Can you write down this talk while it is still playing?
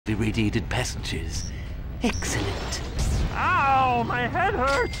irradiated passengers. Excellent. Ow, my head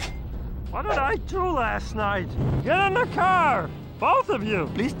hurts. What did I do last night? Get in the car, both of you.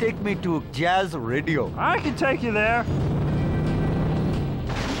 Please take me to Jazz Radio. I can take you there.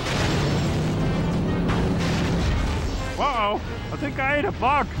 Uh-oh, I think I ate a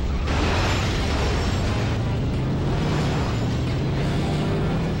bug.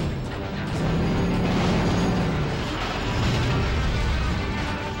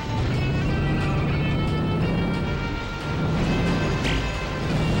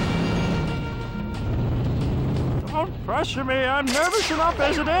 Don't pressure me, I'm nervous enough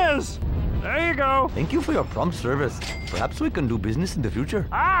as it is. There you go. Thank you for your prompt service. Perhaps we can do business in the future.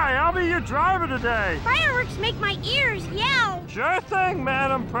 Hi, I'll be your driver today. Fireworks make my ears yell. Sure thing,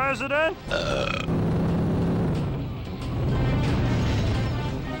 Madam President.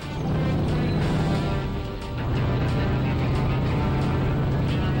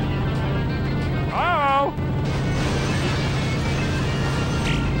 Uh-oh.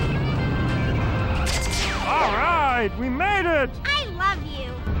 All right, we made it. I love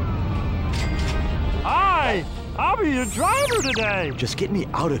you. Hi, I'll be your driver today. Just get me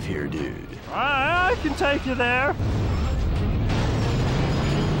out of here, dude. I can take you there.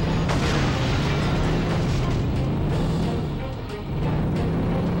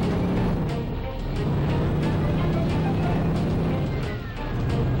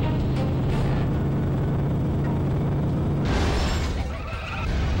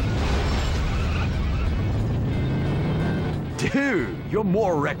 Dude, you're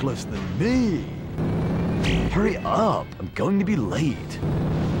more reckless than me. Hurry up, I'm going to be late. So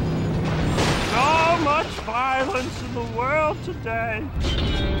much violence in the world today.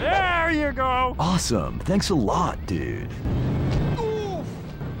 There you go. Awesome, thanks a lot, dude.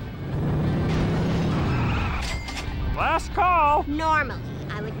 Last call. Normally,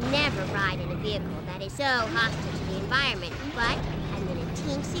 I would never ride in a vehicle that is so hostile to the environment, but I'm in a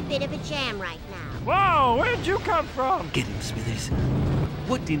teensy bit of a jam right now. Whoa, where'd you come from? Get him, Smithers.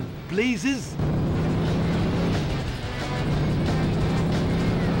 What in blazes?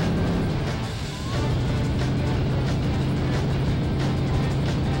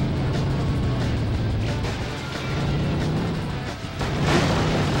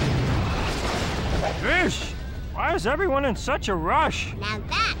 Fish! Why is everyone in such a rush? Now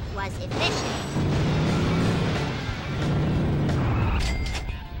that was efficient.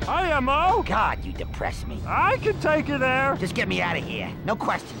 Hi, Mo. God, you depress me. I can take you there. Just get me out of here. No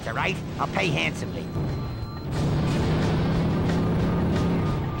questions, all right? I'll pay handsomely.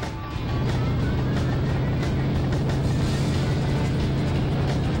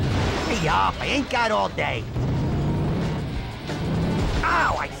 Be off. I ain't got all day.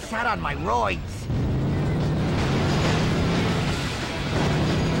 Ow, I sat on my roids.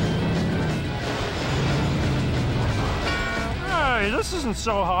 Hey, this isn't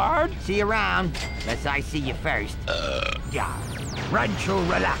so hard. See you around, unless I see you first. Yeah. Rancho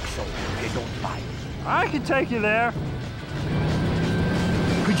Relaxo, if you don't mind. I can take you there.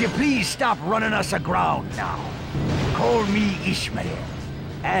 Could you please stop running us aground now? Call me Ishmael.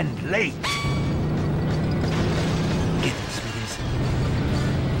 And late. Get him, Smithers.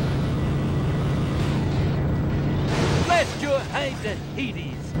 Blast your hind to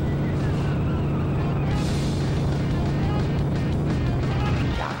Hades!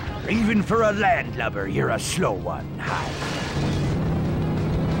 Even for a landlubber, you're a slow one. Hi.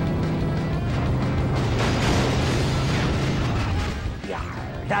 Yeah,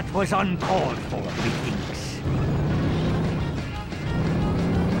 that was uncalled for, methinks.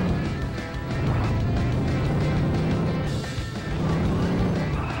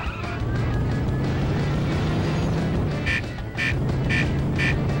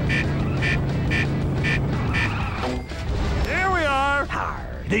 Here we are.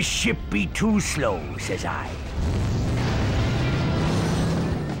 This ship be too slow, says I.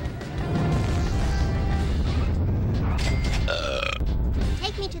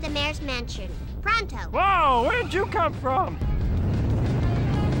 Take me to the mayor's mansion. Pronto. Whoa, where'd you come from?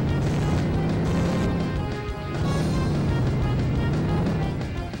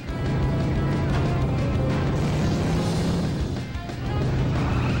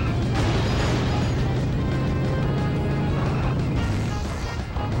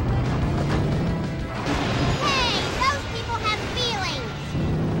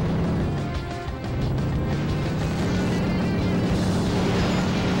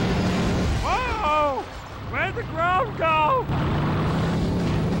 Where'd the ground go?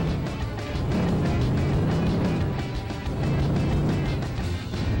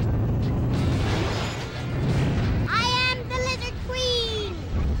 I am the Lizard Queen.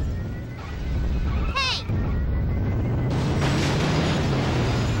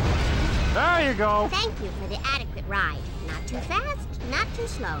 you go. Thank you for the adequate ride. Not too fast, not too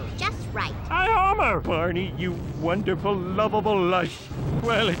slow, just right. Hi, Homer. Barney, you wonderful, lovable lush.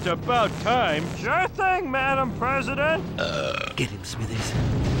 Well, it's about time. Sure thing, Madam President. Get him, Smithers.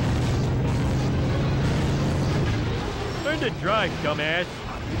 Learn to drive, dumbass.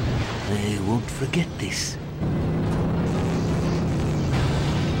 They won't forget this.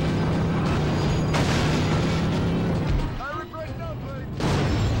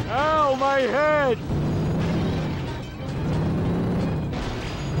 Ow, my head!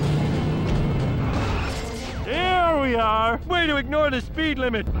 Here we are! Way to ignore the speed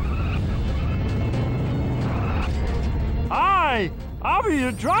limit! Hi! I'll be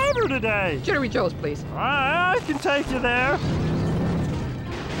your driver today! Jittery Joe's, please. I can take you there.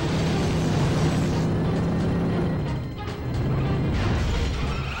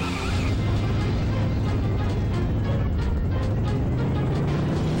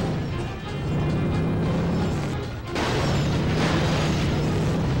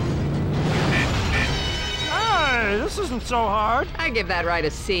 This isn't so hard. I give that ride a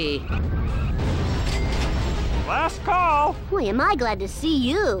C. Last call. Boy, am I glad to see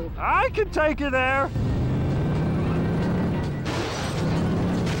you. I can take you there.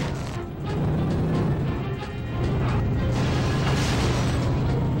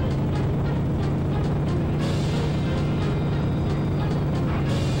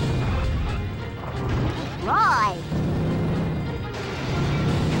 Right.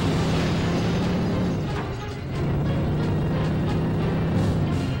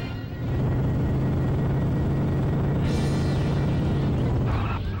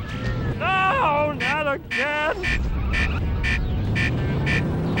 Again?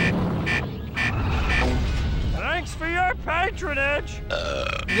 Thanks for your patronage.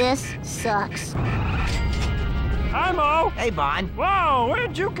 This sucks. Hi, Mo. Hey, Bon. Whoa,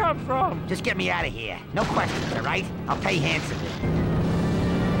 where'd you come from? Just get me out of here. No questions, all right? I'll pay handsomely.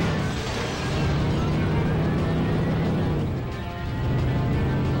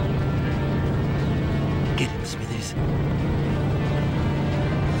 Get him, Smithers.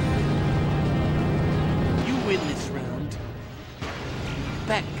 You win this round.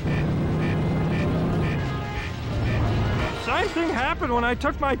 Back. Same thing happened when I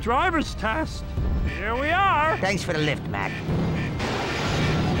took my driver's test. Here we are. Thanks for the lift, Mac.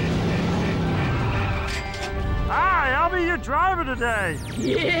 Hi, I'll be your driver today.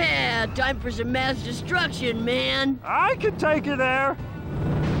 Yeah, time for some mass destruction, man. I can take you there.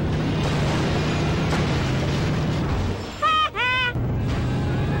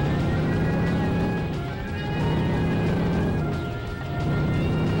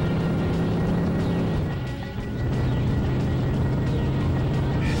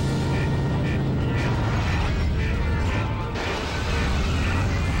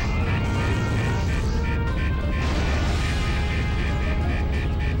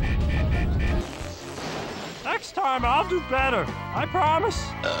 Next time, I'll do better. I promise.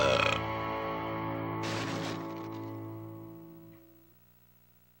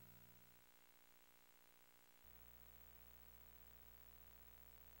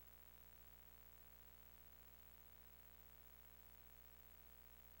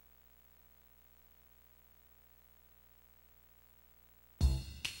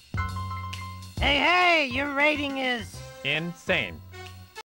 Hey, your rating is... Insane.